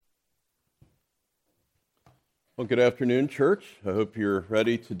Well, good afternoon, church. I hope you're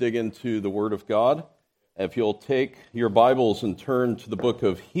ready to dig into the Word of God. If you'll take your Bibles and turn to the book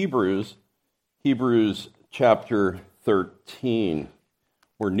of Hebrews, Hebrews chapter 13.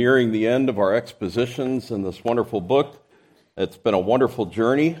 We're nearing the end of our expositions in this wonderful book. It's been a wonderful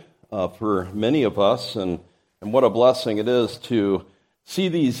journey for many of us, and what a blessing it is to see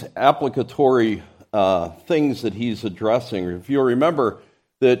these applicatory things that he's addressing. If you'll remember,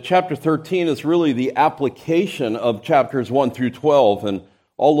 that chapter 13 is really the application of chapters 1 through 12 and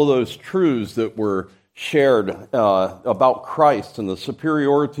all of those truths that were shared about Christ and the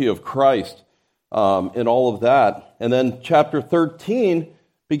superiority of Christ and all of that. And then chapter 13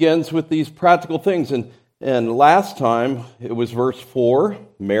 begins with these practical things. And last time it was verse 4,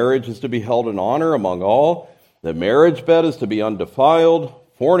 marriage is to be held in honor among all. The marriage bed is to be undefiled.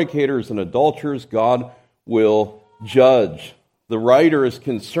 Fornicators and adulterers God will judge. The writer is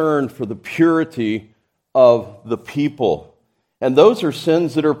concerned for the purity of the people. And those are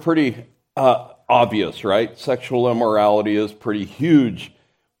sins that are pretty obvious, right? Sexual immorality is pretty huge.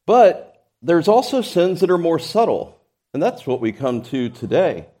 But there's also sins that are more subtle. And that's what we come to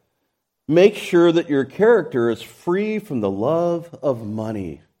today. Make sure that your character is free from the love of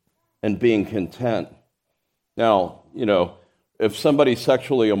money and being content. Now, if somebody's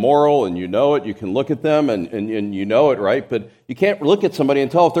sexually immoral and you know it, you can look at them and you know it, right? But you can't look at somebody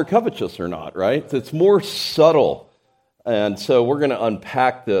and tell if they're covetous or not, right? It's more subtle. And so we're going to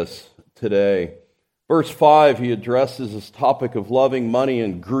unpack this today. Verse 5, he addresses this topic of loving money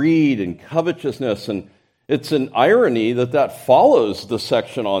and greed and covetousness. And it's an irony that follows the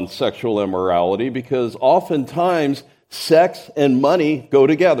section on sexual immorality, because oftentimes sex and money go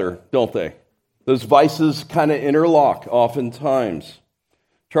together, don't they? Those vices kind of interlock oftentimes.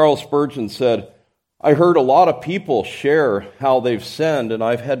 Charles Spurgeon said, I heard a lot of people share how they've sinned, and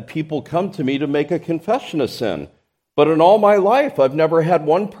I've had people come to me to make a confession of sin. But in all my life, I've never had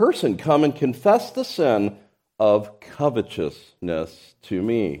one person come and confess the sin of covetousness to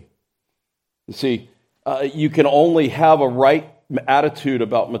me. You see, you can only have a right attitude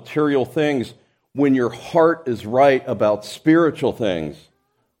about material things when your heart is right about spiritual things,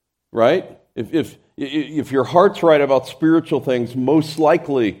 right? If your heart's right about spiritual things, most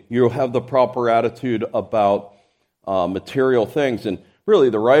likely you'll have the proper attitude about material things. And really,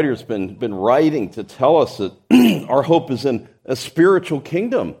 the writer's been writing to tell us that our hope is in a spiritual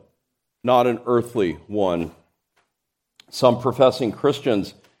kingdom, not an earthly one. Some professing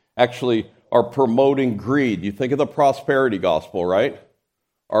Christians actually are promoting greed. You think of the prosperity gospel, right?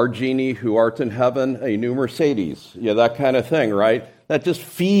 Our genie who art in heaven, a new Mercedes. Yeah, that kind of thing, right? That just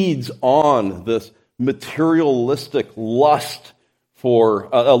feeds on this materialistic lust for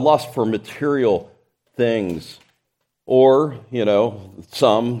a lust for material things. Or,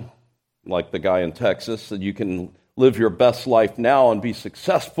 some, like the guy in Texas, that you can live your best life now and be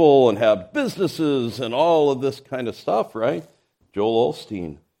successful and have businesses and all of this kind of stuff, right? Joel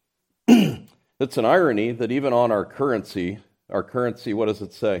Osteen. It's an irony that even on our currency, what does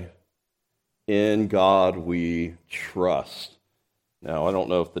it say? In God we trust. Now, I don't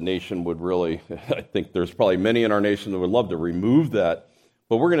know if the nation would really, I think there's probably many in our nation that would love to remove that.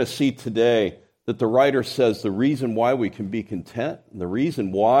 But we're going to see today that the writer says the reason why we can be content, the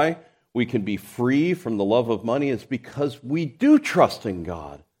reason why we can be free from the love of money is because we do trust in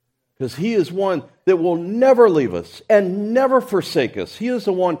God. Because He is one that will never leave us and never forsake us. He is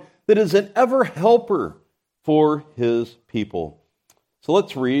the one that is an ever helper for His people. So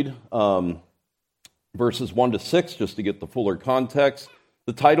let's read verses 1 to 6 just to get the fuller context.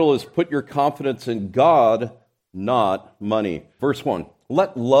 The title is Put Your Confidence in God, Not Money. Verse 1,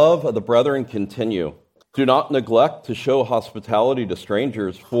 let love of the brethren continue. Do not neglect to show hospitality to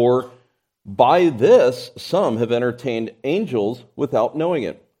strangers, for by this some have entertained angels without knowing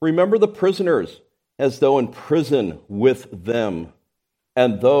it. Remember the prisoners as though in prison with them,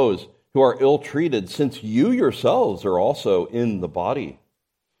 and those who are ill-treated, since you yourselves are also in the body.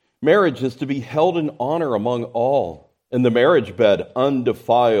 Marriage is to be held in honor among all, and the marriage bed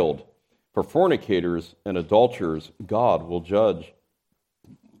undefiled. For fornicators and adulterers, God will judge.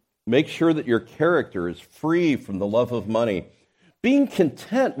 Make sure that your character is free from the love of money, being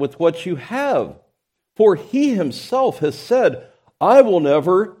content with what you have. For He Himself has said, I will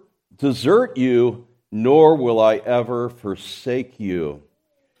never desert you, nor will I ever forsake you.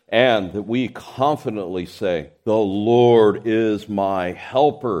 And that we confidently say, the Lord is my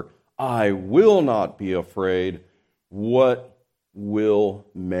helper. I will not be afraid. What will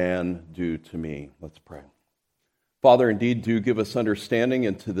man do to me? Let's pray. Father, indeed, do give us understanding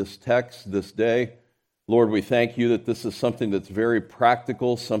into this text this day. Lord, we thank you that this is something that's very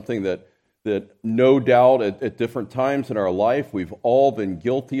practical, something that that no doubt at different times in our life, we've all been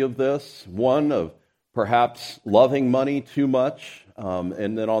guilty of this. One, of perhaps loving money too much,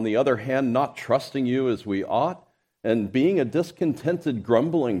 and then on the other hand, not trusting you as we ought, and being a discontented,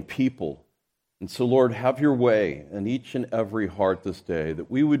 grumbling people. And so, Lord, have your way in each and every heart this day, that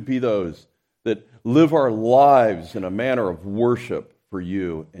we would be those that live our lives in a manner of worship for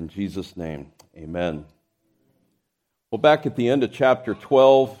you. In Jesus' name, amen. Well, back at the end of chapter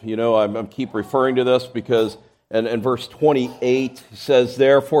 12, I keep referring to this because in verse 28 says,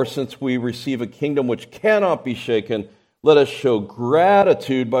 "Therefore, since we receive a kingdom which cannot be shaken, let us show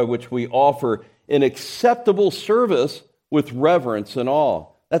gratitude by which we offer an acceptable service with reverence and awe."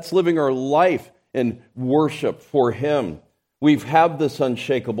 That's living our life in worship for Him. We have this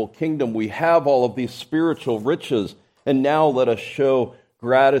unshakable kingdom. We have all of these spiritual riches, and now let us show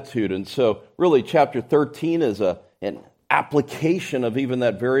gratitude. And so, really, chapter 13 is an application of even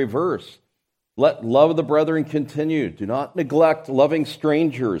that very verse. Let love of the brethren continue. Do not neglect loving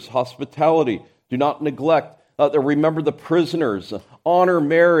strangers, hospitality. Do not neglect, remember the prisoners. Honor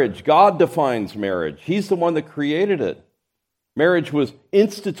marriage. God defines marriage. He's the one that created it. Marriage was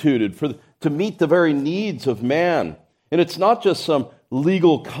instituted to meet the very needs of man. And it's not just some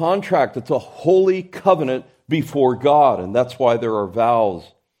legal contract. It's a holy covenant before God. And that's why there are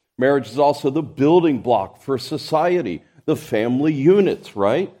vows. Marriage is also the building block for society, the family units,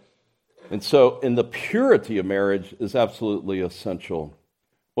 right? And so, in the purity of marriage is absolutely essential.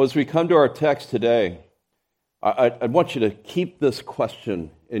 Well, as we come to our text today, I want you to keep this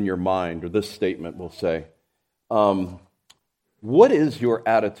question in your mind, or this statement we'll say. What is your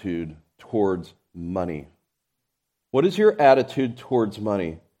attitude towards money? What is your attitude towards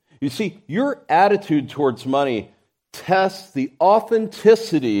money? You see, your attitude towards money tests the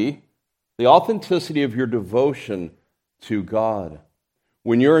authenticity of your devotion to God.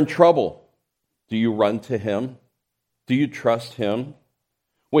 When you're in trouble, do you run to Him? Do you trust Him?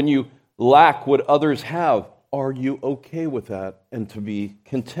 When you lack what others have, are you okay with that and to be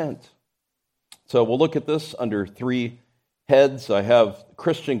content? So we'll look at this under three heads. I have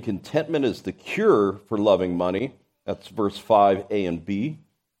Christian contentment is the cure for loving money. That's verse 5a and b.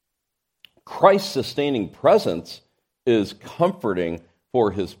 Christ's sustaining presence is comforting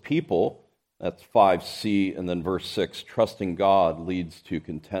for His people. That's 5c, and then verse 6, trusting God leads to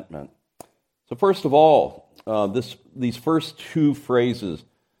contentment. So first of all, these first two phrases,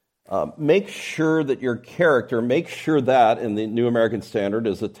 make sure that your character, make sure that in the New American Standard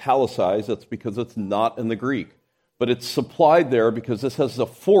is italicized. That's because it's not in the Greek. But it's supplied there because this has the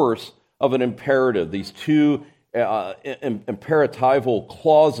force of an imperative. These two imperatival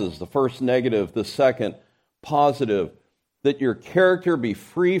clauses, the first negative, the second positive, that your character be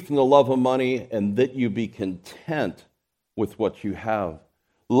free from the love of money and that you be content with what you have.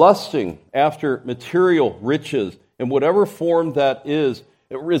 Lusting after material riches in whatever form that is,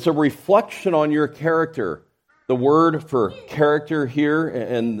 it is a reflection on your character. The word for character here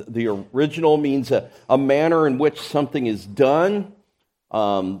in the original means a manner in which something is done.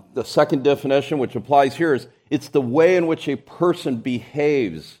 The second definition, which applies here, is it's the way in which a person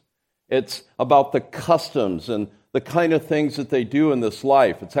behaves. It's about the customs and the kind of things that they do in this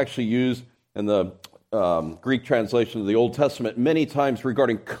life. It's actually used in the Greek translation of the Old Testament many times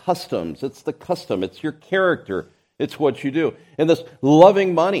regarding customs. It's the custom. It's your character. It's what you do. And this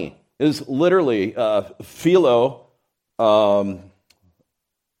loving money is literally philo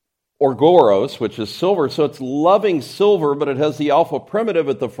orgoros, which is silver. So it's loving silver, but it has the alpha primitive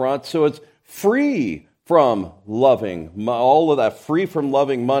at the front. So it's free from loving. All of that free from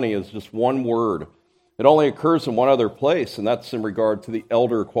loving money is just one word. It only occurs in one other place, and that's in regard to the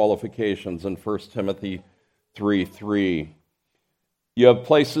elder qualifications in 1 Timothy 3:3. You have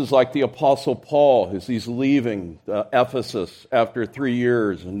places like the Apostle Paul, as he's leaving Ephesus after 3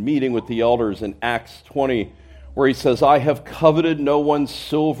 years and meeting with the elders in Acts 20, where he says, I have coveted no one's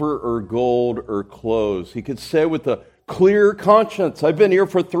silver or gold or clothes. He could say with a clear conscience, I've been here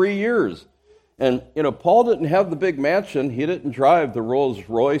for 3 years. And, Paul didn't have the big mansion. He didn't drive the Rolls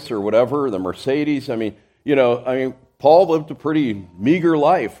Royce or whatever, the Mercedes. Paul lived a pretty meager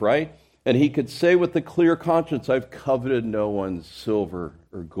life, right? And he could say with a clear conscience, I've coveted no one's silver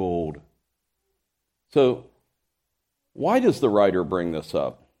or gold. So, why does the writer bring this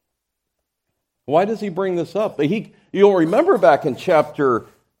up? Why does he bring this up? You'll remember back in chapter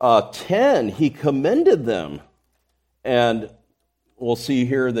 10, he commended them. And we'll see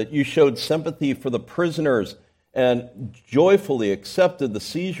here that you showed sympathy for the prisoners and joyfully accepted the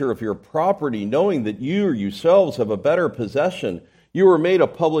seizure of your property, knowing that you yourselves have a better possession. You were made a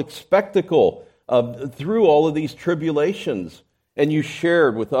public spectacle through all of these tribulations. and you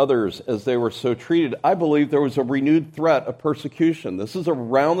shared with others as they were so treated, I believe there was a renewed threat of persecution. This is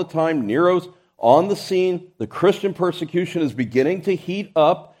around the time Nero's on the scene. The Christian persecution is beginning to heat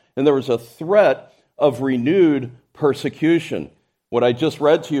up, and there was a threat of renewed persecution. What I just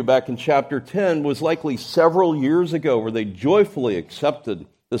read to you back in chapter 10 was likely several years ago, where they joyfully accepted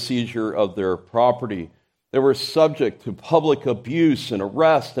the seizure of their property. They were subject to public abuse and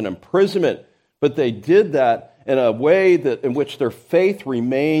arrest and imprisonment, but they did that in a way in which their faith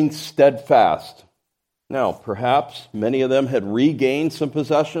remained steadfast. Now, perhaps many of them had regained some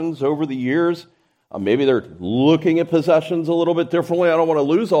possessions over the years. Maybe they're looking at possessions a little bit differently. I don't want to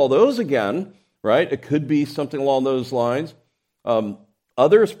lose all those again, right? It could be something along those lines.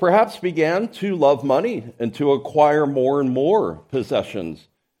 Others perhaps began to love money and to acquire more and more possessions.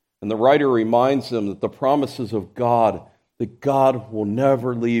 And the writer reminds them that the promises of God, that God will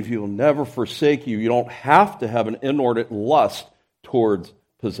never leave you, will never forsake you. You don't have to have an inordinate lust towards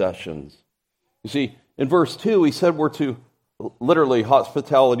possessions. You see, in verse 2, he said we're to, literally,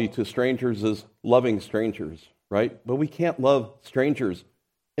 hospitality to strangers is loving strangers, right? But we can't love strangers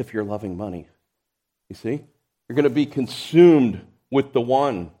if you're loving money. You see? You're going to be consumed with the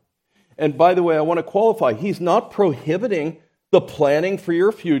one. And by the way, I want to qualify, he's not prohibiting the planning for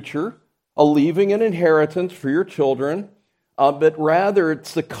your future, leaving an inheritance for your children, but rather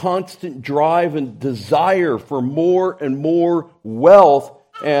it's the constant drive and desire for more and more wealth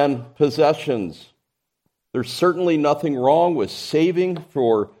and possessions. There's certainly nothing wrong with saving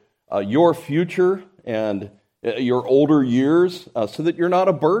for your future and your older years so that you're not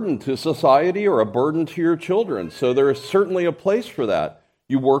a burden to society or a burden to your children. So there is certainly a place for that.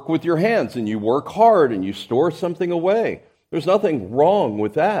 You work with your hands and you work hard and you store something away. There's nothing wrong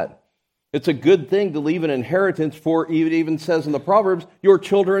with that. It's a good thing to leave an inheritance for, it even says in the Proverbs, your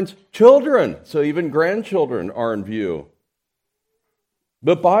children's children. So even grandchildren are in view.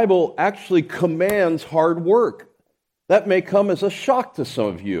 The Bible actually commands hard work. That may come as a shock to some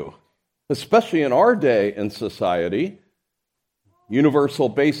of you, especially in our day in society. Universal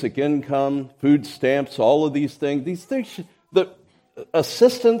basic income, food stamps, all of these things, the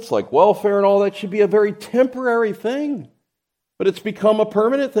assistance like welfare and all that should be a very temporary thing. But it's become a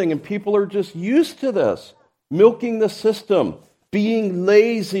permanent thing, and people are just used to this. Milking the system, being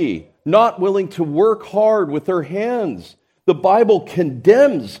lazy, not willing to work hard with their hands. The Bible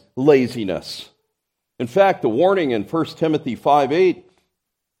condemns laziness. In fact, the warning in 1 Timothy 5:8,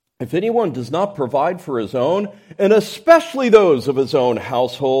 if anyone does not provide for his own, and especially those of his own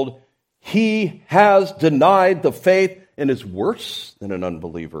household, he has denied the faith and is worse than an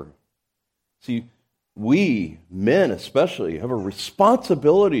unbeliever. See, we, men especially, have a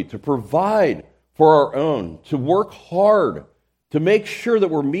responsibility to provide for our own, to work hard, to make sure that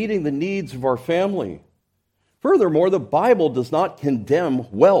we're meeting the needs of our family. Furthermore, the Bible does not condemn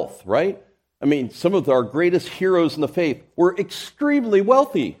wealth, right? I mean, some of our greatest heroes in the faith were extremely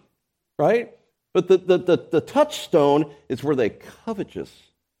wealthy, right? But the touchstone is, were they covetous?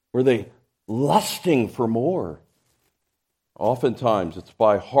 Were they lusting for more? Oftentimes, it's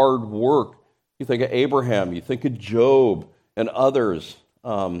by hard work. You think of Abraham, you think of Job and others.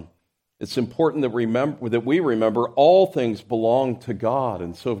 It's important that we remember all things belong to God.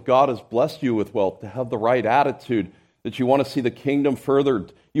 And so if God has blessed you with wealth, to have the right attitude, that you want to see the kingdom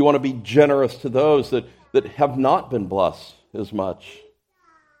furthered, you want to be generous to those that have not been blessed as much.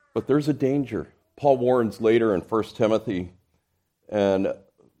 But there's a danger. Paul warns later in 1 Timothy and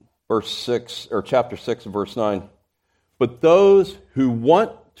chapter 6 and verse 9. But those who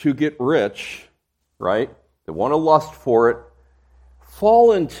want to get rich, right, they want to lust for it,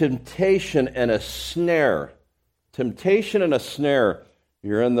 fall in temptation and a snare. Temptation and a snare.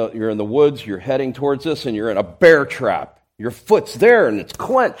 You're in the woods, you're heading towards this, and you're in a bear trap. Your foot's there and it's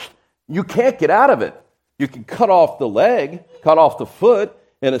clenched. You can't get out of it. You can cut off the leg, cut off the foot,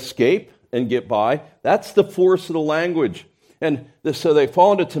 and escape and get by. That's the force of the language. And so they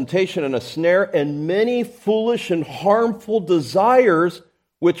fall into temptation and a snare, and many foolish and harmful desires,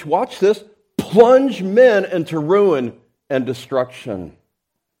 which, watch this, plunge men into ruin and destruction.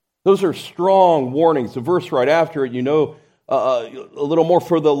 Those are strong warnings. The verse right after it, a little more,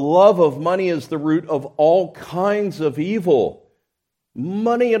 for the love of money is the root of all kinds of evil.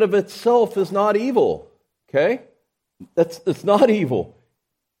 Money in of itself is not evil, okay? It's not evil.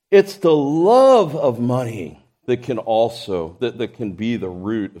 It's the love of money that can be the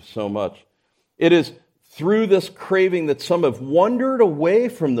root of so much. It is through this craving that some have wandered away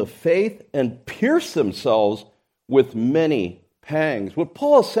from the faith and pierced themselves with many pangs. What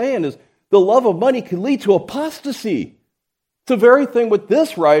Paul is saying is the love of money can lead to apostasy. It's the very thing what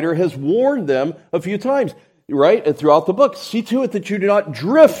this writer has warned them a few times. right? And throughout the book, see to it that you do not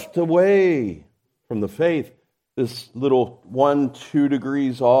drift away from the faith. This little 1-2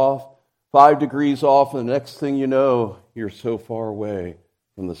 degrees off, 5 degrees off, and the next thing you know, you're so far away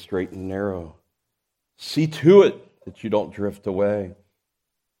from the straight and narrow. See to it that you don't drift away.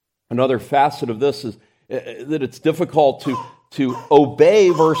 Another facet of this is that it's difficult to obey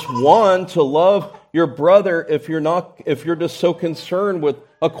verse 1, to love your brother if you're just so concerned with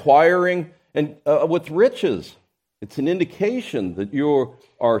acquiring and with riches. It's an indication that you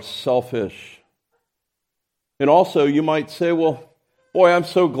are selfish. And also you might say, well, boy, I'm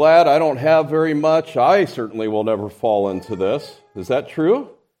so glad I don't have very much. I certainly will never fall into this. Is that true?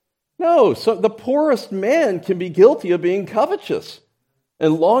 No. So the poorest man can be guilty of being covetous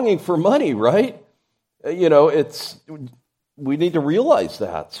and longing for money, right? We need to realize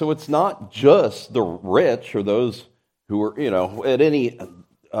that. So it's not just the rich or those who are, at any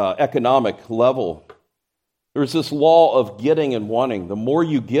economic level. There's this law of getting and wanting. The more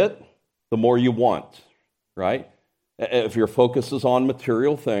you get, the more you want, right? If your focus is on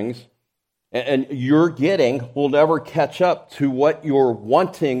material things, and your getting will never catch up to what you're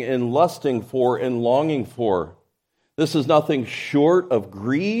wanting and lusting for and longing for. This is nothing short of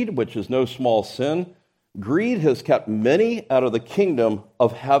greed, which is no small sin. Greed has kept many out of the kingdom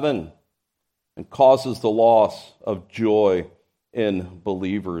of heaven and causes the loss of joy in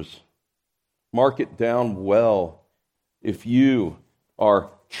believers. Mark it down well. If you are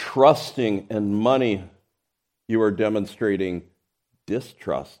trusting in money, you are demonstrating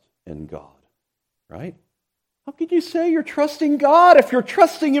distrust in God, right? How could you say you're trusting God if you're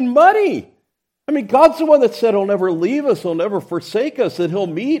trusting in money? I mean, God's the one that said He'll never leave us, He'll never forsake us, that He'll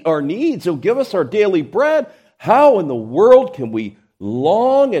meet our needs, He'll give us our daily bread. How in the world can we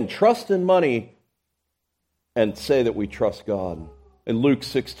long and trust in money and say that we trust God? In Luke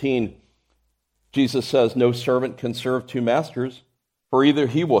 16, Jesus says, no servant can serve two masters, for either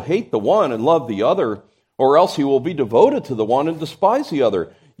he will hate the one and love the other, or else he will be devoted to the one and despise the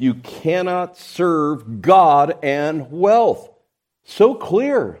other. You cannot serve God and wealth. So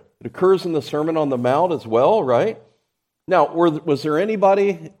clear. It occurs in the Sermon on the Mount as well, right? Now, was there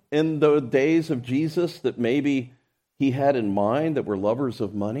anybody in the days of Jesus that maybe he had in mind that were lovers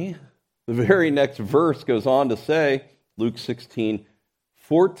of money? The very next verse goes on to say, Luke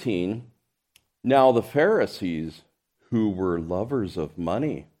 16:14, now the Pharisees, who were lovers of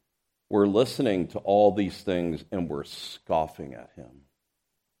money, were listening to all these things and were scoffing at him.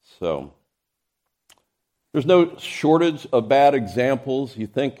 So, there's no shortage of bad examples. You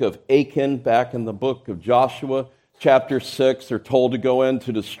think of Achan back in the book of Joshua, chapter 6. They're told to go in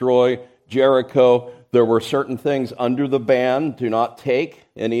to destroy Jericho. There were certain things under the ban. Do not take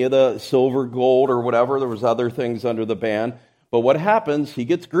any of the silver, gold, or whatever. There was other things under the ban. But what happens, he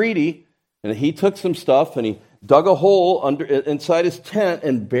gets greedy, and he took some stuff, and he dug a hole inside his tent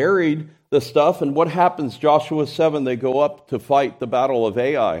and buried the stuff. And what happens? Joshua 7, they go up to fight the battle of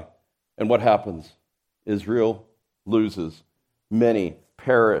Ai. And what happens? Israel loses. Many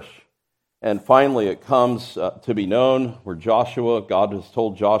perish. And finally, it comes to be known where God has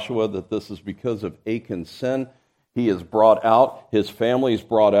told Joshua that this is because of Achan's sin. He is brought out. His family is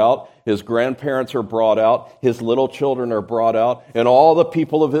brought out. His grandparents are brought out. His little children are brought out. And all the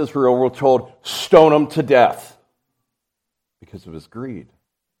people of Israel were told, stone him to death because of his greed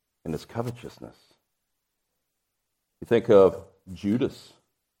and his covetousness. You think of Judas,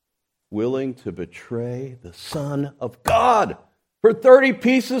 willing to betray the Son of God for 30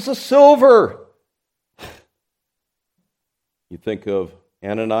 pieces of silver. You think of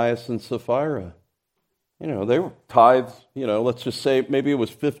Ananias and Sapphira. They were tithes, let's just say maybe it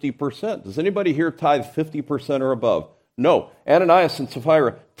was 50%. Does anybody here tithe 50% or above? No. Ananias and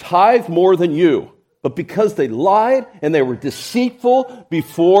Sapphira tithe more than you. But because they lied and they were deceitful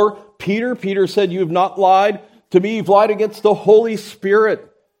before Peter said, you have not lied to me, you've lied against the Holy Spirit.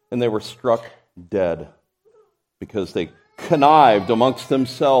 And they were struck dead because they connived amongst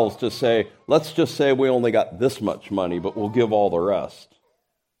themselves to say, let's just say we only got this much money, but we'll give all the rest.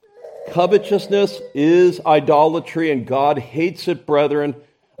 Covetousness is idolatry, and God hates it, brethren.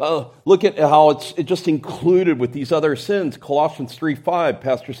 Look at how it's just included with these other sins. Colossians 3:5,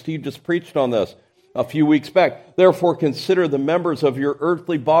 Pastor Steve just preached on this a few weeks back. Therefore, consider the members of your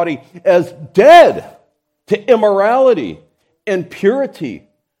earthly body as dead to immorality, impurity,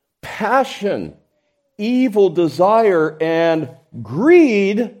 passion, evil desire, and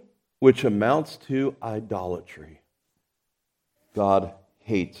greed, which amounts to idolatry. God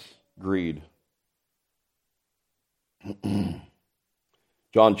hates greed.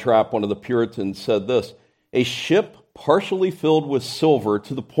 John Trapp, one of the Puritans, said this, a ship partially filled with silver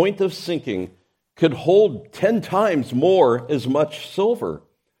to the point of sinking could hold 10 times more as much silver.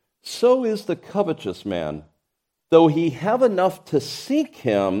 So is the covetous man. Though he have enough to seek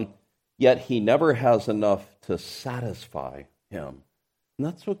him, yet he never has enough to satisfy him. And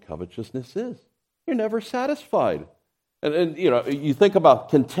that's what covetousness is. You're never satisfied. And you think about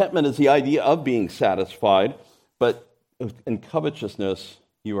contentment as the idea of being satisfied, but in covetousness,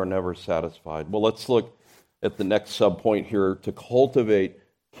 you are never satisfied. Well, let's look at the next subpoint here, to cultivate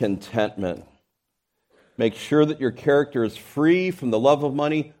contentment. Make sure that your character is free from the love of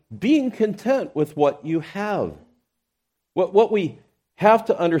money, being content with what you have. What we have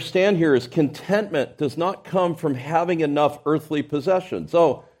to understand here is contentment does not come from having enough earthly possessions.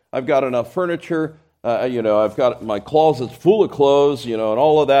 Oh, I've got enough furniture, I've got my closet's full of clothes, and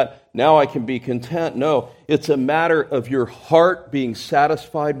all of that. Now I can be content. No, it's a matter of your heart being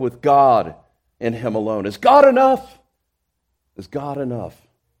satisfied with God and Him alone. Is God enough? Is God enough?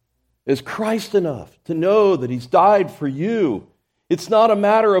 Is Christ enough to know that He's died for you? It's not a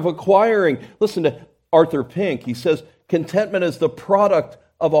matter of acquiring. Listen to Arthur Pink. He says, contentment is the product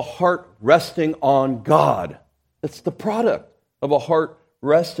of a heart resting on God. It's the product of a heart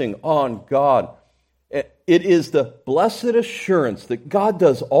resting on God. It is the blessed assurance that God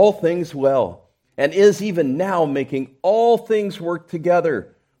does all things well and is even now making all things work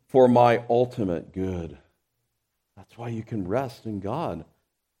together for my ultimate good. That's why you can rest in God.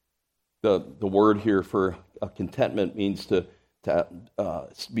 The word here for contentment means to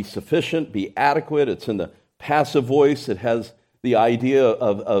be sufficient, be adequate. It's in the passive voice. It has the idea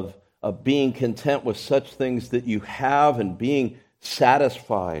of being content with such things that you have and being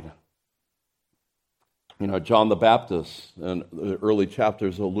satisfied. John the Baptist in the early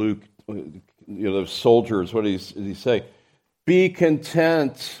chapters of Luke, those soldiers, what does he say? Be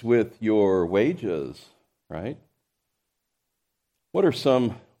content with your wages, right? What are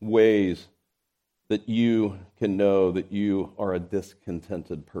some ways that you can know that you are a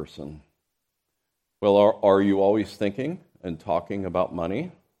discontented person? Well, are you always thinking and talking about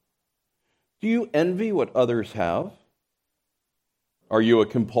money? Do you envy what others have? Are you a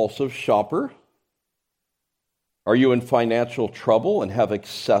compulsive shopper? Are you in financial trouble and have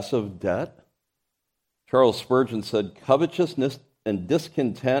excessive debt? Charles Spurgeon said, covetousness and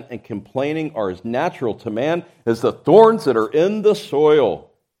discontent and complaining are as natural to man as the thorns that are in the soil.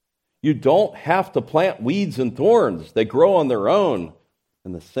 You don't have to plant weeds and thorns. They grow on their own.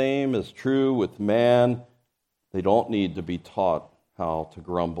 And the same is true with man. They don't need to be taught how to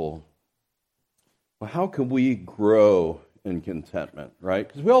grumble. Well, how can we grow in contentment, right?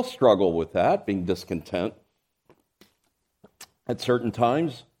 Because we all struggle with that, being discontent. At certain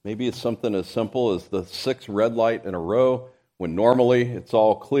times, maybe it's something as simple as the 6th red light in a row, when normally it's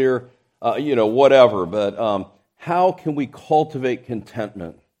all clear, whatever. But how can we cultivate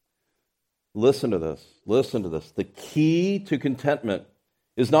contentment? Listen to this. The key to contentment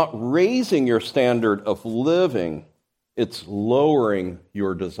is not raising your standard of living, it's lowering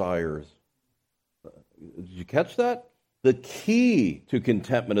your desires. Did you catch that? The key to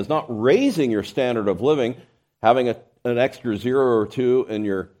contentment is not raising your standard of living, having an extra 0 or 2 in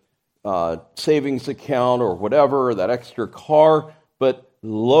your savings account or whatever, that extra car, but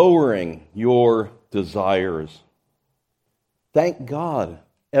lowering your desires. Thank God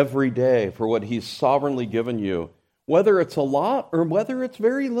every day for what He's sovereignly given you, whether it's a lot or whether it's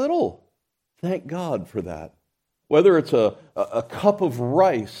very little. Thank God for that. Whether it's a cup of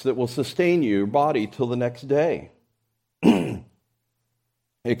rice that will sustain your body till the next day.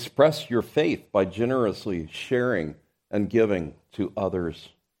 Express your faith by generously sharing and giving to others.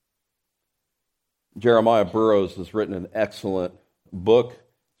 Jeremiah Burroughs has written an excellent book.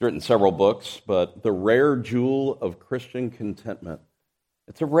 He's written several books, but The Rare Jewel of Christian Contentment.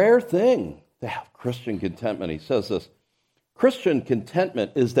 It's a rare thing to have Christian contentment. He says this, Christian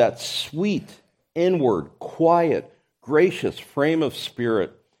contentment is that sweet, inward, quiet, gracious frame of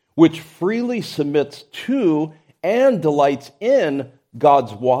spirit which freely submits to and delights in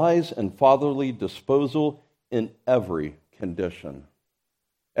God's wise and fatherly disposal in every condition.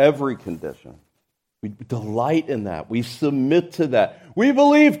 Every condition. We delight in that. We submit to that. We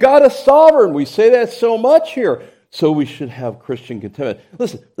believe God is sovereign. We say that so much here. So we should have Christian contentment.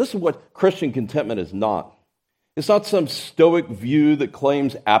 Listen, this is what Christian contentment is not. It's not some stoic view that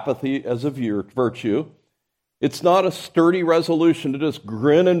claims apathy as a virtue. It's not a sturdy resolution to just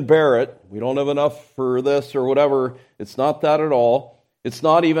grin and bear it. We don't have enough for this or whatever. It's not that at all. It's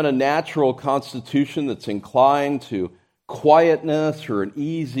not even a natural constitution that's inclined to quietness or an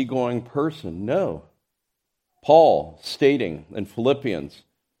easygoing person. No. Paul stating in Philippians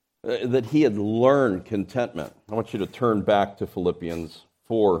that he had learned contentment. I want you to turn back to Philippians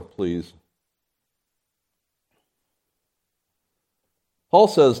 4, please. Paul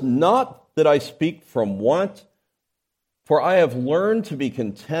says, "Not that I speak from want, for I have learned to be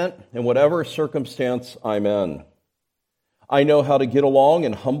content in whatever circumstance I'm in. I know how to get along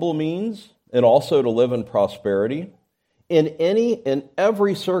in humble means and also to live in prosperity. In any and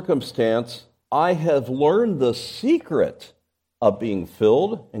every circumstance, I have learned the secret of being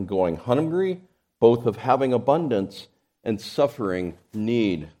filled and going hungry, both of having abundance and suffering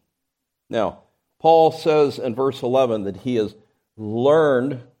need." Now, Paul says in verse 11 that he has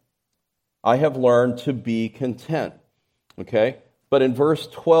learned, I have learned to be content. Okay? But in verse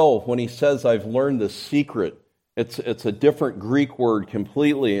 12, when he says, I've learned the secret, it's a different Greek word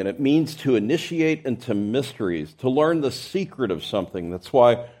completely, and it means to initiate into mysteries, to learn the secret of something. That's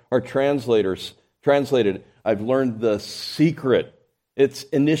why our translators translated, I've learned the secret. It's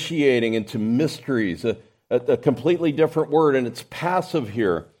initiating into mysteries, a completely different word, and it's passive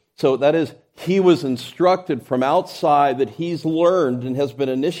here. So that is, he was instructed from outside that he's learned and has been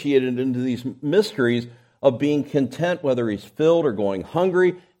initiated into these mysteries of being content, whether he's filled or going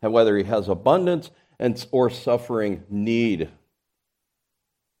hungry, and whether he has abundance or suffering need.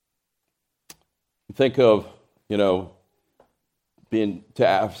 Think of, being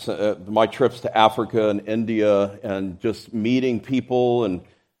to my trips to Africa and India, and just meeting people and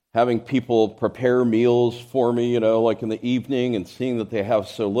having people prepare meals for me, like in the evening, and seeing that they have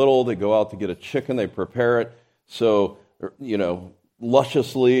so little. They go out to get a chicken, they prepare it so,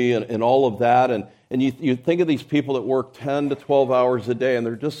 lusciously and all of that. And you think of these people that work 10 to 12 hours a day, and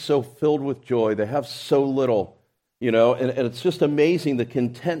they're just so filled with joy. They have so little, and it's just amazing the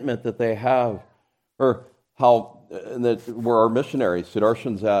contentment that they have. Or how, where our missionary,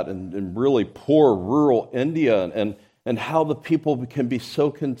 Sudarshan's at, in really poor rural India, and how the people can be so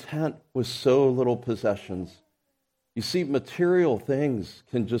content with so little possessions. You see, material things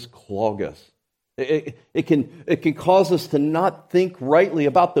can just clog us. It can cause us to not think rightly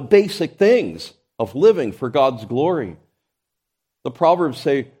about the basic things of living for God's glory. The Proverbs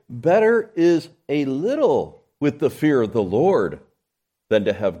say, better is a little with the fear of the Lord than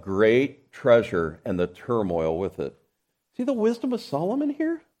to have great treasure and the turmoil with it. See the wisdom of Solomon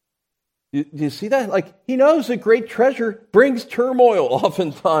here? Do you see that? Like, he knows that great treasure brings turmoil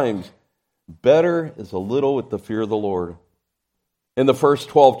oftentimes. Better is a little with the fear of the Lord. In the first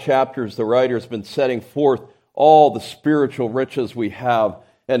 12 chapters, the writer's been setting forth all the spiritual riches we have.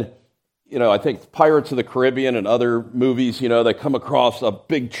 And, I think Pirates of the Caribbean and other movies, they come across a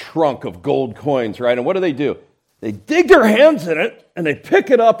big trunk of gold coins, right? And what do? They dig their hands in it, and they pick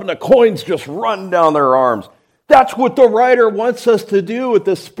it up, and the coins just run down their arms. That's what the writer wants us to do with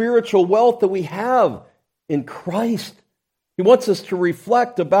the spiritual wealth that we have in Christ. He wants us to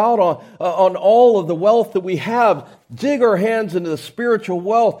reflect about on all of the wealth that we have, dig our hands into the spiritual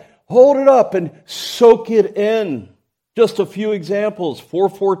wealth, hold it up and soak it in. Just a few examples.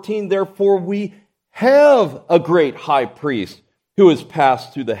 4:14, therefore we have a great high priest who has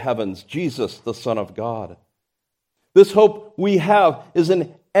passed through the heavens, Jesus, the Son of God. This hope we have is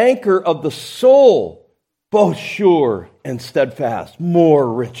an anchor of the soul, both sure and steadfast. More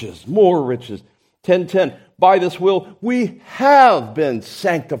riches, more riches. 10:10, by this will we have been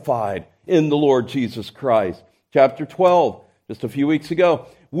sanctified in the Lord Jesus Christ. Chapter 12, just a few weeks ago,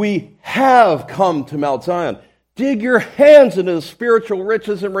 we have come to Mount Zion. Dig your hands into the spiritual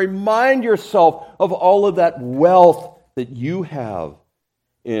riches and remind yourself of all of that wealth that you have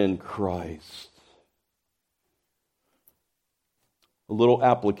in Christ. A little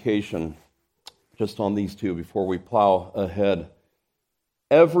application just on these two before we plow ahead.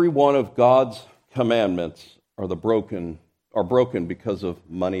 Every one of God's commandments are broken because of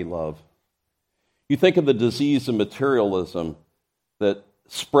money love. You think of the disease of materialism that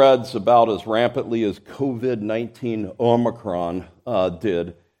spreads about as rampantly as COVID-19 Omicron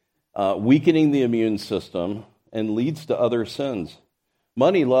did, weakening the immune system and leads to other sins.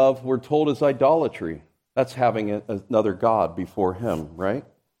 Money love, we're told, is idolatry. That's having another god before him, right?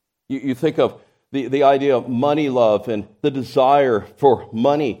 You think of the idea of money love, and the desire for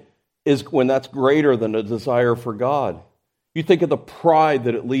money is when that's greater than a desire for God. You think of the pride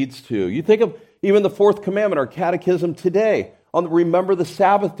that it leads to. You think of even the fourth commandment, our catechism today, remember the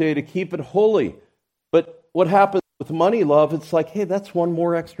Sabbath day to keep it holy. But what happens with money love, it's like, hey, that's one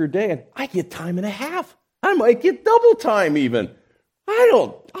more extra day, and I get time and a half. I might get double time even.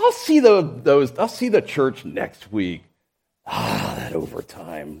 I'll see I'll see the church next week. That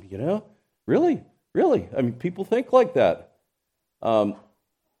overtime, Really? I mean, people think like that.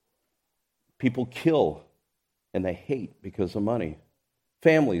 People kill and they hate because of money.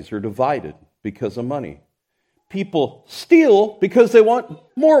 Families are divided because of money. People steal because they want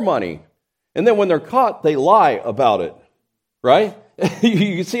more money. And then when they're caught, they lie about it, right?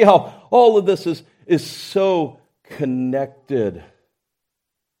 You see how all of this is so connected.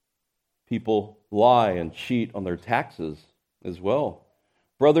 People lie and cheat on their taxes as well.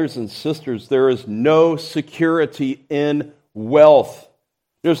 Brothers and sisters, there is no security in wealth.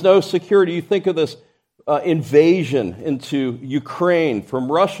 There's no security. You think of this invasion into Ukraine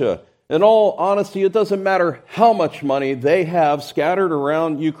from Russia. In all honesty, it doesn't matter how much money they have scattered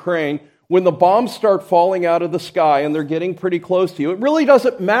around Ukraine. When the bombs start falling out of the sky and they're getting pretty close to you, it really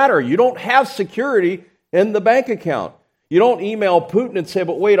doesn't matter. You don't have security in the bank account. You don't email Putin and say,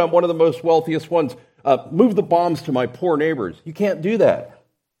 but wait, I'm one of the most wealthiest ones. Move the bombs to my poor neighbors. You can't do that.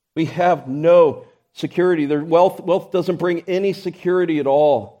 We have no security. Wealth doesn't bring any security at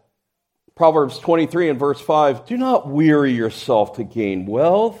all. Proverbs 23 and verse 5, do not weary yourself to gain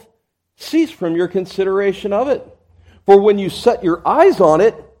wealth. Cease from your consideration of it. For when you set your eyes on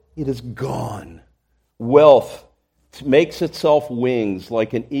it, it is gone. Wealth makes itself wings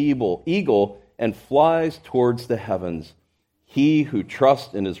like an eagle and flies towards the heavens. He who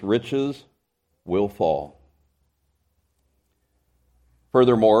trusts in his riches will fall.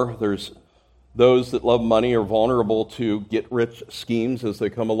 Furthermore, there's those that love money are vulnerable to get-rich schemes as they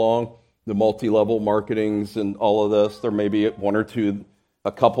come along, the multi-level marketings and all of this. There may be one or two,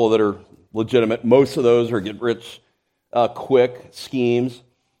 a couple that are legitimate. Most of those are get-rich quick schemes.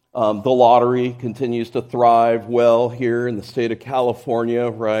 The lottery continues to thrive well here in the state of California,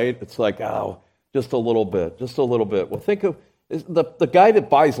 right? It's like, just a little bit. Well, think of the guy that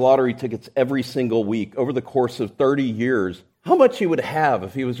buys lottery tickets every single week over the course of 30 years, how much he would have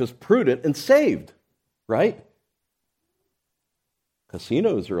if he was just prudent and saved, right?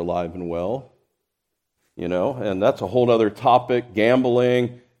 Casinos are alive and well, and that's a whole other topic.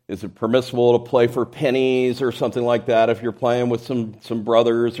 Gambling, is it permissible to play for pennies or something like that if you're playing with some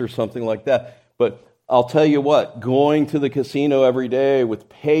brothers or something like that? But I'll tell you what, going to the casino every day with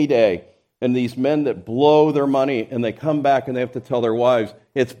payday, and these men that blow their money and they come back and they have to tell their wives,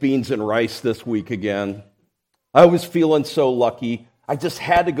 it's beans and rice this week again. I was feeling so lucky. I just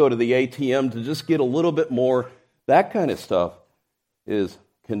had to go to the ATM to just get a little bit more. That kind of stuff is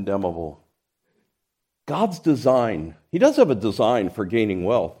condemnable. God's design, He does have a design for gaining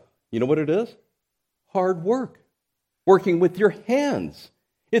wealth. You know what it is? Hard work. Working with your hands.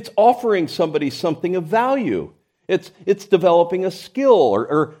 It's offering somebody something of value. It's developing a skill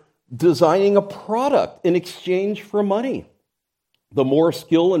or designing a product in exchange for money. The more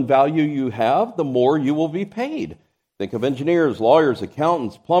skill and value you have, the more you will be paid. Think of engineers, lawyers,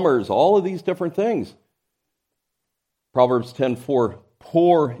 accountants, plumbers, all of these different things. Proverbs 10:4,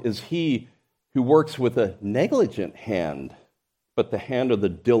 poor is he who works with a negligent hand, but the hand of the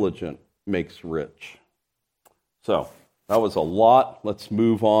diligent makes rich. So, that was a lot. Let's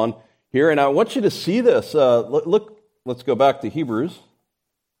move on here. And I want you to see this. Look, let's go back to Hebrews.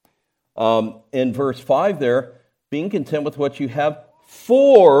 In verse 5 there, being content with what you have,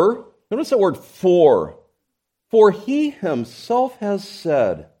 notice that word for he himself has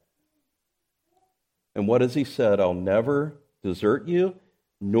said, and what has he said? I'll never desert you,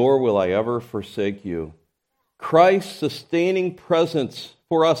 nor will I ever forsake you. Christ's sustaining presence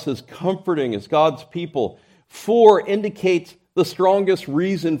for us is comforting as God's people. For indicates the strongest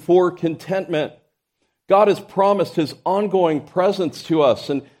reason for contentment. God has promised His ongoing presence to us,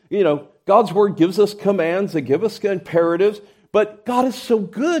 and God's Word gives us commands, that give us imperatives, but God is so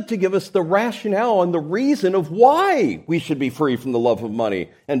good to give us the rationale and the reason of why we should be free from the love of money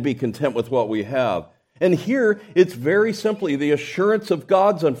and be content with what we have. And here, it's very simply the assurance of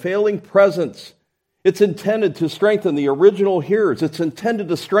God's unfailing presence. It's intended to strengthen the original hearers. It's intended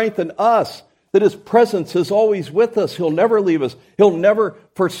to strengthen us, that His presence is always with us. He'll never leave us. He'll never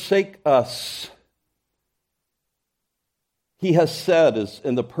forsake us. He has said, is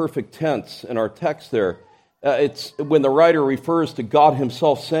in the perfect tense in our text there. It's when the writer refers to God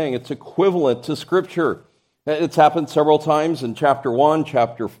Himself saying, it's equivalent to Scripture. It's happened several times in chapter 1,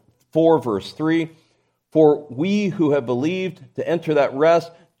 chapter 4, verse 3. For we who have believed to enter that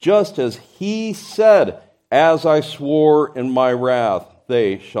rest, just as He said, as I swore in my wrath,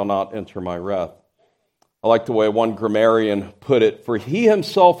 they shall not enter my rest. I like the way one grammarian put it, for He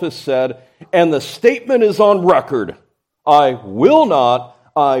Himself has said, and the statement is on record, I will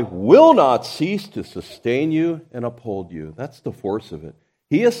not cease to sustain you and uphold you. That's the force of it.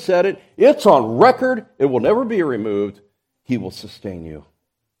 He has said it. It's on record. It will never be removed. He will sustain you.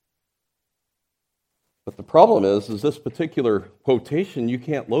 But the problem is this particular quotation you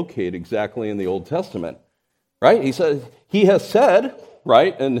can't locate exactly in the Old Testament, right? He said, He has said,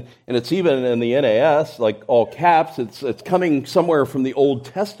 right? And it's even in the NAS, like all caps. It's coming somewhere from the Old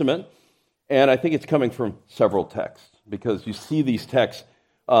Testament, and I think it's coming from several texts. because you see these texts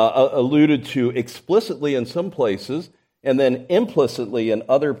alluded to explicitly in some places and then implicitly in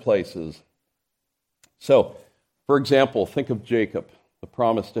other places. So, for example, think of Jacob, the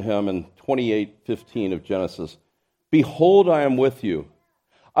promise to him in 28:15 of Genesis. Behold, I am with you.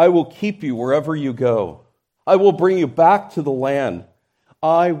 I will keep you wherever you go. I will bring you back to the land.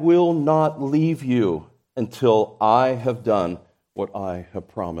 I will not leave you until I have done what I have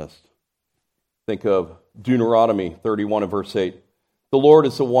promised. Think of Deuteronomy 31 and verse 8. The Lord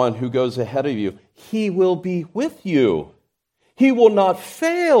is the one who goes ahead of you. He will be with you. He will not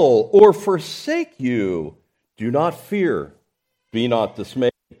fail or forsake you. Do not fear. Be not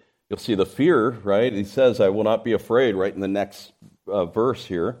dismayed. You'll see the fear, right? He says, I will not be afraid, right in the next verse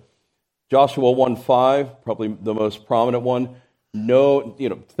here. Joshua 1:5, probably the most prominent one.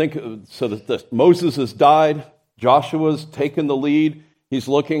 Moses has died. Joshua's taken the lead. He's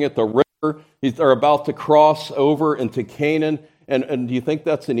looking at the river. They're about to cross over into Canaan. And do you think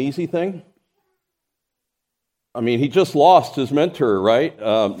that's an easy thing? I mean, he just lost his mentor, right?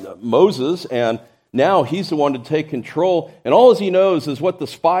 Moses, and now he's the one to take control. And all he knows is what the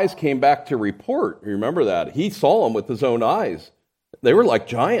spies came back to report. Remember that. He saw them with his own eyes. They were like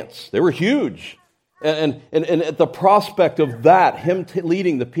giants. They were huge. And at the prospect of that, him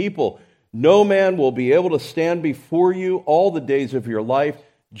leading the people, no man will be able to stand before you all the days of your life.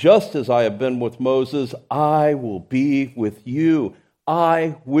 Just as I have been with Moses, I will be with you.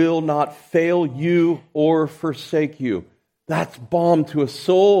 I will not fail you or forsake you. That's balm to a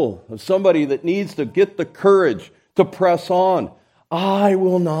soul of somebody that needs to get the courage to press on. I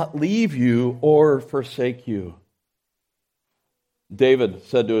will not leave you or forsake you. David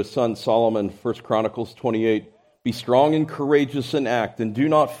said to his son Solomon, 1 Chronicles 28, be strong and courageous in act, and do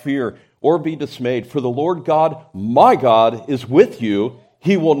not fear or be dismayed, for the Lord God, my God, is with you.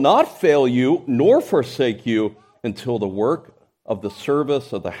 He will not fail you nor forsake you until the work of the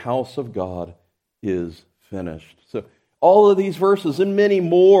service of the house of God is finished. So all of these verses and many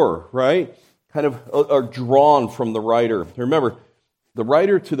more, right, kind of are drawn from the writer. Remember, the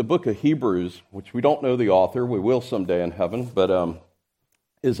writer to the book of Hebrews, which we don't know the author, we will someday in heaven, but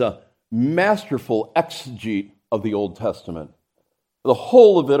is a masterful exegete of the Old Testament. The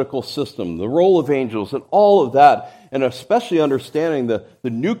whole Levitical system, the role of angels, and all of that, and especially understanding the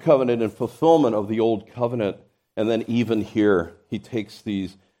new covenant and fulfillment of the old covenant. And then even here, he takes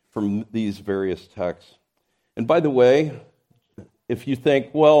these from these various texts. And by the way, if you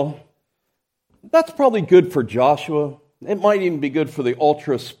think, well, that's probably good for Joshua, it might even be good for the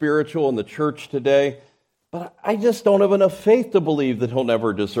ultra-spiritual in the church today, but I just don't have enough faith to believe that he'll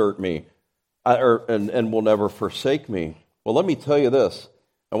never desert me and will never forsake me. Well, let me tell you this.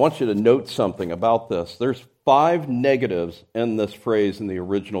 I want you to note something about this. There's 5 negatives in this phrase in the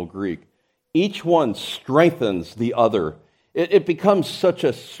original Greek. Each one strengthens the other. It becomes such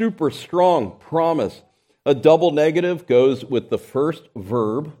a super strong promise. A double negative goes with the first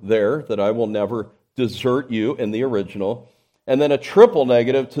verb there, that I will never desert you in the original. And then a triple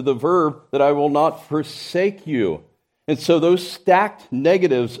negative to the verb that I will not forsake you. And so those stacked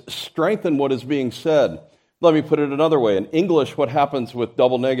negatives strengthen what is being said. Let me put it another way. In English, what happens with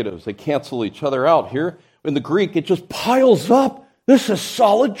double negatives? They cancel each other out. Here, in the Greek, it just piles up. This is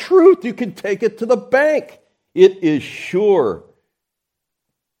solid truth. You can take it to the bank. It is sure.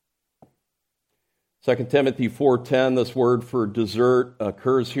 2 Timothy 4:10, this word for desert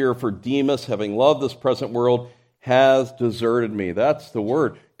occurs here for Demas, having loved this present world, has deserted me. That's the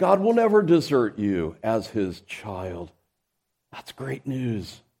word. God will never desert you as his child. That's great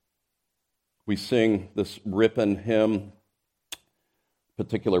news. We sing this Ripon hymn,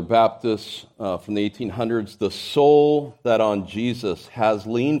 particular Baptists from the 1800s. The soul that on Jesus has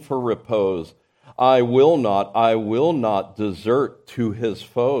leaned for repose, I will not desert to his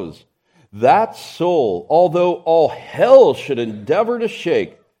foes. That soul, although all hell should endeavor to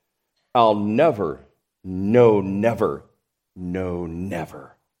shake, I'll never, no, never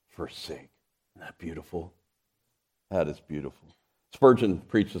forsake. Isn't that beautiful? That is beautiful. Spurgeon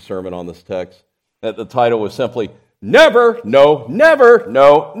preached a sermon on this text. The title was simply, Never, no, never,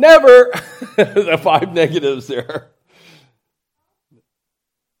 no, never. The 5 negatives there.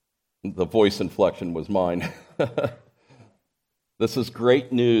 The voice inflection was mine. This is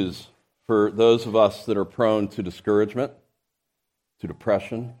great news for those of us that are prone to discouragement, to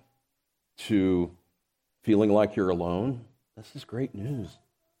depression, to feeling like you're alone. This is great news.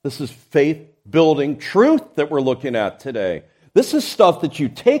 This is faith-building truth that we're looking at today. This is stuff that you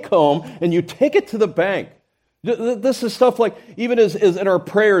take home and you take it to the bank. This is stuff like, even as in our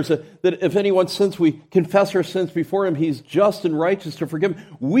prayers, that if anyone sins, we confess our sins before him. He's just and righteous to forgive.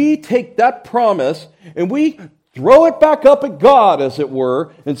 We take that promise and we throw it back up at God, as it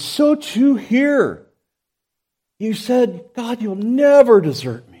were, and so too here. You said, God, you'll never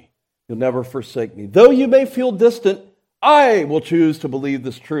desert me. You'll never forsake me. Though you may feel distant, I will choose to believe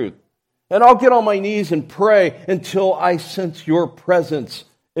this truth. And I'll get on my knees and pray until I sense your presence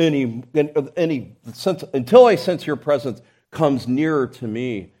until I sense your presence comes nearer to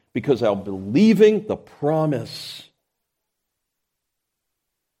me, because I'm believing the promise.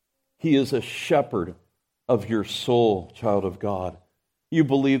 He is a shepherd of your soul, child of God. You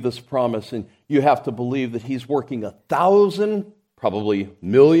believe this promise, and you have to believe that He's working 1,000, probably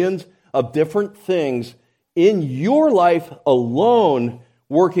millions of different things in your life alone,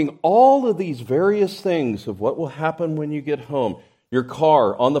 working all of these various things of what will happen when you get home. Your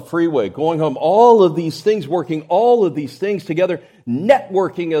car, on the freeway, going home, all of these things, working all of these things together,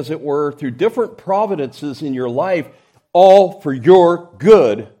 networking, as it were, through different providences in your life, all for your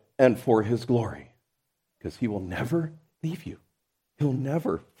good and for His glory. Because He will never leave you. He'll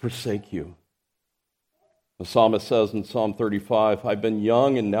never forsake you. The psalmist says in Psalm 35, I've been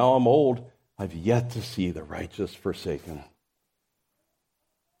young and now I'm old. I've yet to see the righteous forsaken.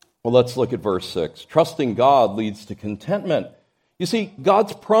 Well, let's look at verse 6. Trusting God leads to contentment. You see,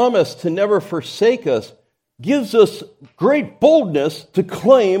 God's promise to never forsake us gives us great boldness to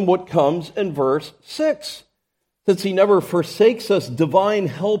claim what comes in verse 6. Since He never forsakes us, divine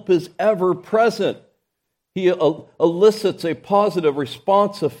help is ever present. He elicits a positive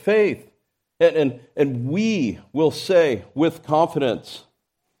response of faith. And we will say with confidence,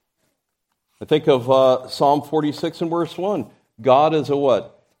 I think of Psalm 46 and verse 1. God is a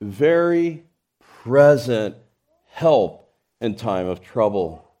what? Very present help in time of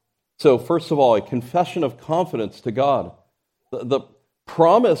trouble. So first of all, a confession of confidence to God. The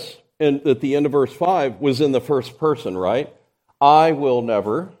promise at the end of verse 5 was in the first person, right? I will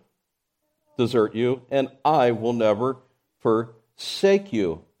never desert you, and I will never forsake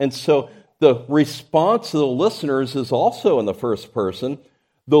you. And so the response to the listeners is also in the first person.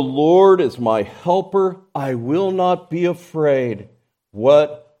 The Lord is my helper. I will not be afraid.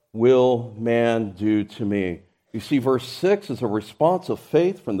 What will man do to me? You see, verse 6 is a response of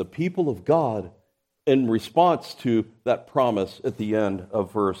faith from the people of God in response to that promise at the end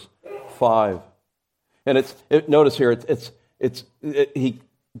of verse 5. And notice here, the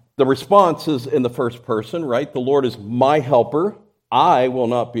response is in the first person, right? The Lord is my helper. I will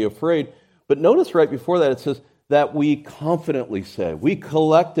not be afraid. But notice right before that, it says that we confidently say, we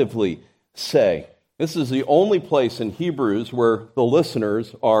collectively say. This is the only place in Hebrews where the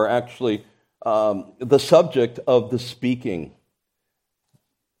listeners are actually the subject of the speaking.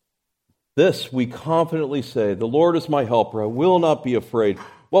 This we confidently say, the Lord is my helper. I will not be afraid.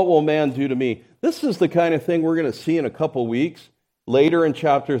 What will man do to me? This is the kind of thing we're going to see in a couple weeks, later in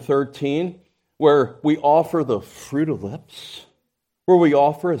chapter 13, where we offer the fruit of lips, where we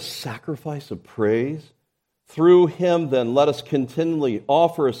offer a sacrifice of praise. Through Him, then, let us continually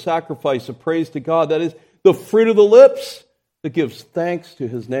offer a sacrifice of praise to God. That is the fruit of the lips that gives thanks to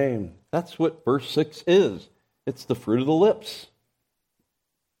His name. That's what verse 6 is. It's the fruit of the lips.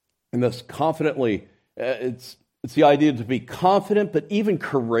 And thus, confidently, it's the idea to be confident, but even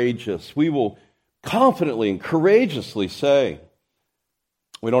courageous. We will confidently and courageously say.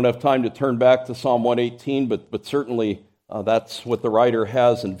 We don't have time to turn back to Psalm 118, but certainly that's what the writer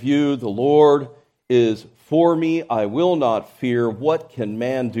has in view. The Lord is for me. I will not fear. What can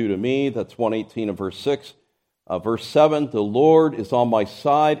man do to me? That's 118 and verse 6. Verse 7, the Lord is on my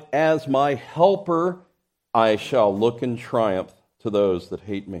side. As my helper, I shall look in triumph to those that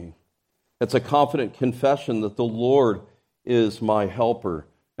hate me. It's a confident confession that the Lord is my helper.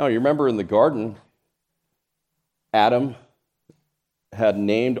 Now, you remember in the garden, Adam had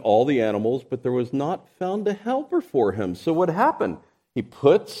named all the animals, but there was not found a helper for him. So what happened? He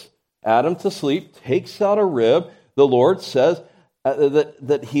puts Adam to sleep, takes out a rib. The Lord says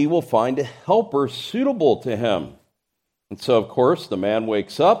that He will find a helper suitable to him. And so, of course, the man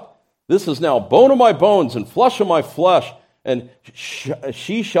wakes up. This is now bone of my bones and flesh of my flesh, and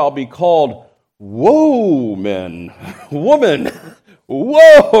she shall be called woman.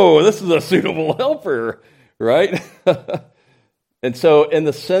 Whoa, this is a suitable helper, right? And so in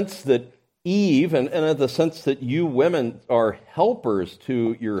the sense that Eve, and in the sense that you women are helpers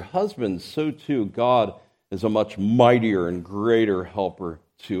to your husbands, so too God is a much mightier and greater helper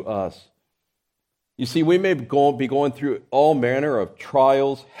to us. You see, we may be going through all manner of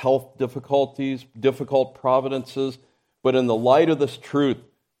trials, health difficulties, difficult providences, but in the light of this truth,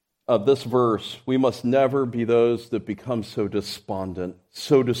 of this verse, we must never be those that become so despondent,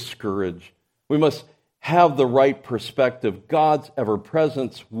 so discouraged. We must have the right perspective, God's ever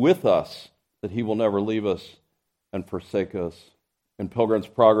presence with us, that He will never leave us and forsake us. In Pilgrim's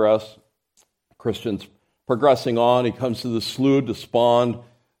Progress, Christian's progressing on. He comes to the Slough Despond.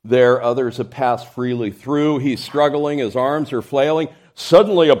 There, others have passed freely through. He's struggling. His arms are flailing.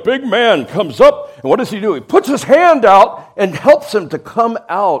 Suddenly, a big man comes up, and what does he do? He puts his hand out and helps him to come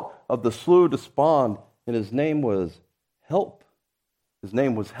out of the Slough Despond, and his name was Help. His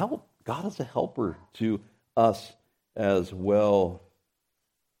name was Help. God is a helper to us as well.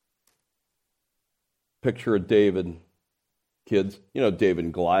 Picture of David. Kids, you know David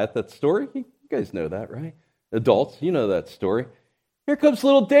and Goliath, that story? You guys know that, right? Adults, you know that story. Here comes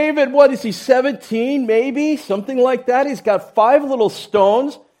little David. What is he, 17 maybe? Something like that. He's got 5 little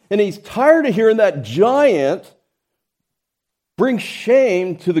stones, and he's tired of hearing that giant bring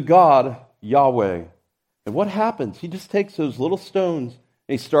shame to the God, Yahweh. And what happens? He just takes those little stones,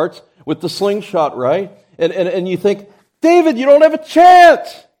 and he starts with the slingshot, right? And you think, David, you don't have a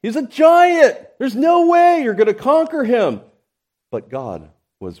chance. He's a giant. There's no way you're going to conquer him. But God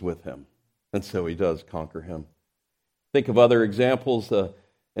was with him, and so he does conquer him. Think of other examples.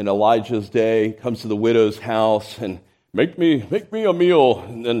 In Elijah's day, he comes to the widow's house and make me a meal.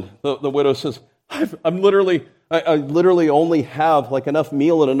 And then the widow says, I literally only have like enough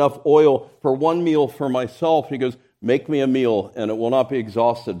meal and enough oil for one meal for myself. He goes, make me a meal and it will not be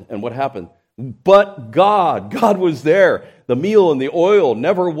exhausted. And what happened? But God was there. The meal and the oil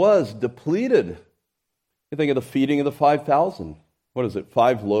never was depleted. You think of the feeding of the 5,000. What is it,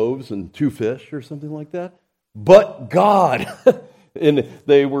 5 loaves and 2 fish or something like that? But God. And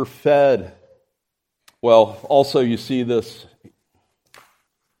they were fed. Well, also you see this,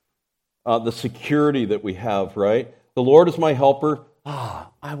 the security that we have, right? The Lord is my helper.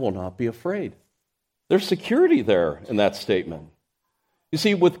 I will not be afraid. There's security there in that statement. You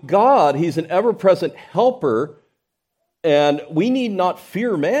see, with God, He's an ever-present helper, and we need not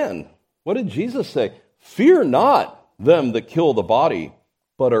fear man. What did Jesus say? Fear not them that kill the body,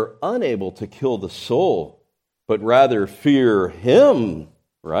 but are unable to kill the soul, but rather fear Him,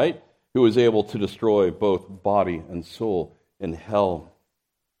 right, who is able to destroy both body and soul in hell.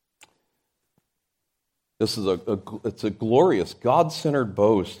 This is it's a glorious, God-centered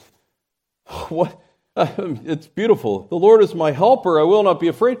boast. What? It's beautiful. The Lord is my helper, I will not be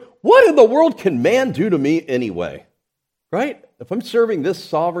afraid. What in the world can man do to me anyway? Right? If I'm serving this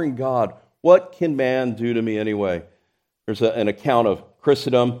sovereign God, what can man do to me anyway? There's an account of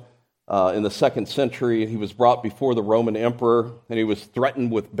Chrysostom in the 2nd century. He was brought before the Roman emperor, and he was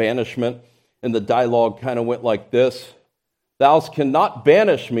threatened with banishment. And the dialogue kind of went like this: Thou cannot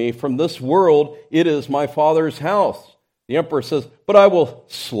banish me from this world. It is my Father's house. The emperor says, But I will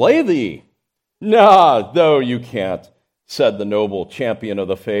slay thee. No, you can't, said the noble champion of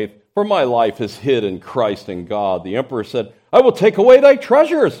the faith, for my life is hid in Christ and God. The emperor said, I will take away thy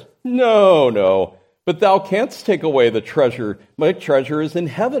treasures. No, but thou canst take away the treasure. My treasure is in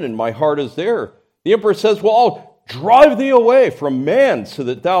heaven, and my heart is there. The emperor says, Well, I'll drive thee away from man, so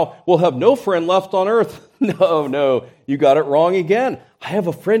that thou will have no friend left on earth. No, you got it wrong again. I have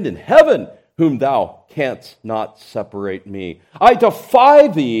a friend in heaven, whom thou canst not separate me. I defy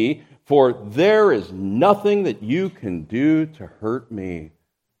thee, for there is nothing that you can do to hurt me.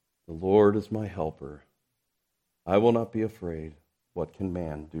 The Lord is my helper. I will not be afraid. What can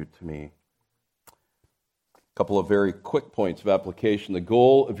man do to me? A couple of very quick points of application. The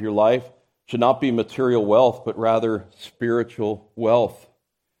goal of your life should not be material wealth, but rather spiritual wealth.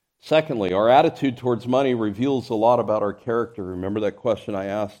 Secondly, our attitude towards money reveals a lot about our character. Remember that question I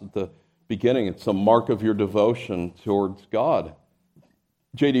asked at the beginning? It's a mark of your devotion towards God.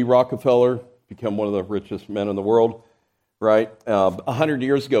 J.D. Rockefeller became one of the richest men in the world, right? 100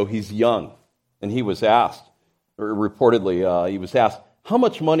 years ago, he's young, and he was asked, or reportedly, he was asked how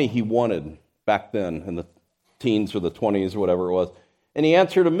much money he wanted back then in the teens or the 20s or whatever it was. And he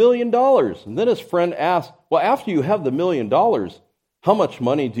answered $1 million. And then his friend asked, well, after you have the $1 million, how much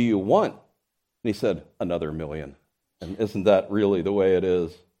money do you want? And he said, another $1 million. And isn't that really the way it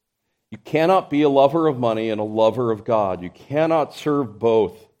is? You cannot be a lover of money and a lover of God. You cannot serve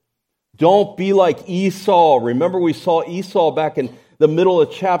both. Don't be like Esau. Remember, we saw Esau back in the middle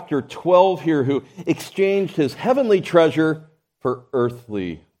of chapter 12 here, who exchanged his heavenly treasure for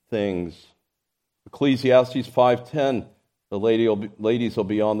earthly things. Ecclesiastes 5:10. The ladies will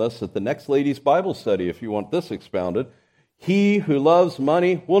be on this at the next ladies' Bible study if you want this expounded. He who loves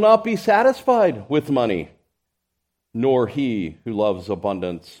money will not be satisfied with money, nor he who loves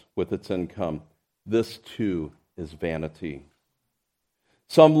abundance with its income. This too is vanity.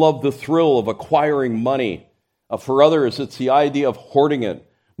 Some love the thrill of acquiring money. For others, it's the idea of hoarding it.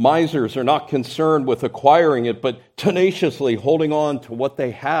 Misers are not concerned with acquiring it, but tenaciously holding on to what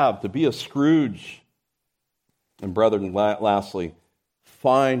they have, to be a Scrooge. And brethren, lastly,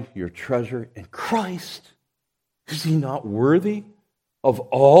 find your treasure in Christ. Is he not worthy of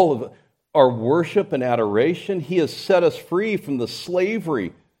all of our worship and adoration? He has set us free from the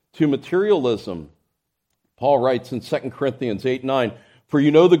slavery to materialism. Paul writes in 2 Corinthians 8:9, "For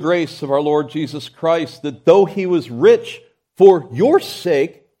you know the grace of our Lord Jesus Christ, that though he was rich, for your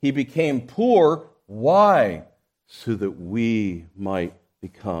sake he became poor." Why? So that we might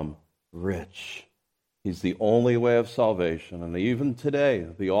become rich. He's the only way of salvation. And even today,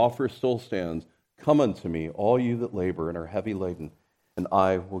 the offer still stands. Come unto me, all you that labor and are heavy laden, and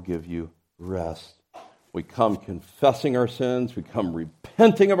I will give you rest. We come confessing our sins. We come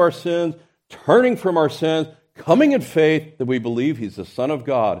repenting of our sins, turning from our sins, coming in faith that we believe he's the Son of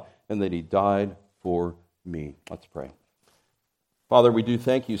God and that he died for me. Let's pray. Father, we do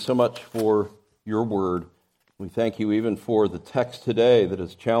thank you so much for your word. We thank you even for the text today that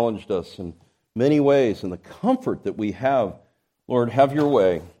has challenged us in many ways and the comfort that we have. Lord, have your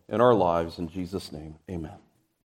way in our lives. In Jesus' name, amen.